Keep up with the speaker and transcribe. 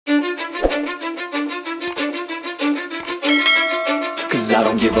Cause I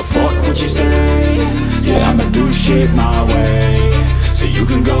don't give a fuck what you say. Yeah, I'ma do shit my way. So you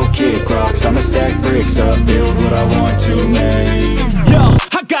can go kick rocks, I'ma stack bricks up, build what I want to make. Yo,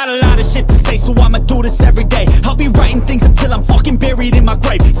 I got a lot of shit to say, so I'ma do this every day. I'll be writing things until I'm fucking buried in my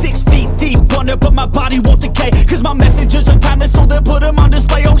grave. 6 feet deep under, but my body won't decay. Cause my messages are timeless, so they'll put them on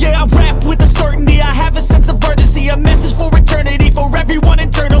display. Oh yeah, I rap with a certainty, I have a sense of urgency. A message for eternity, for everyone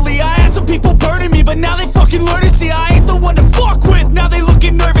internally. I had some people burning me, but now they fucking learn to see I ain't the one to fuck with, now they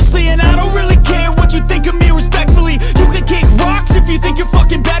looking nervously. And I don't really care what you think of me, respectfully. You can kick rocks if you think you're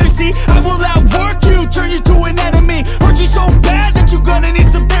fucking better, see. I will outwork you, turn you to an enemy. Hurt you so bad that you're gonna need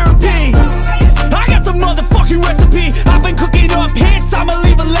some therapy. I got the motherfucking recipe, I've been cooking up hits, I'ma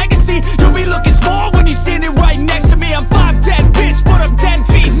leave a legacy. You'll be looking small when you're standing right next to me. I'm 5'10", bitch, but I'm 10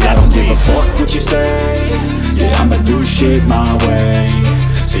 feet mentally. I don't give a fuck what you say. Yeah, I'ma do shit my way.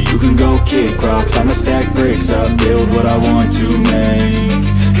 So you can go kick rocks, I'ma stack bricks up, build what I want to make.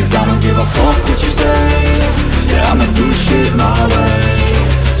 Cause I don't give a fuck what you say.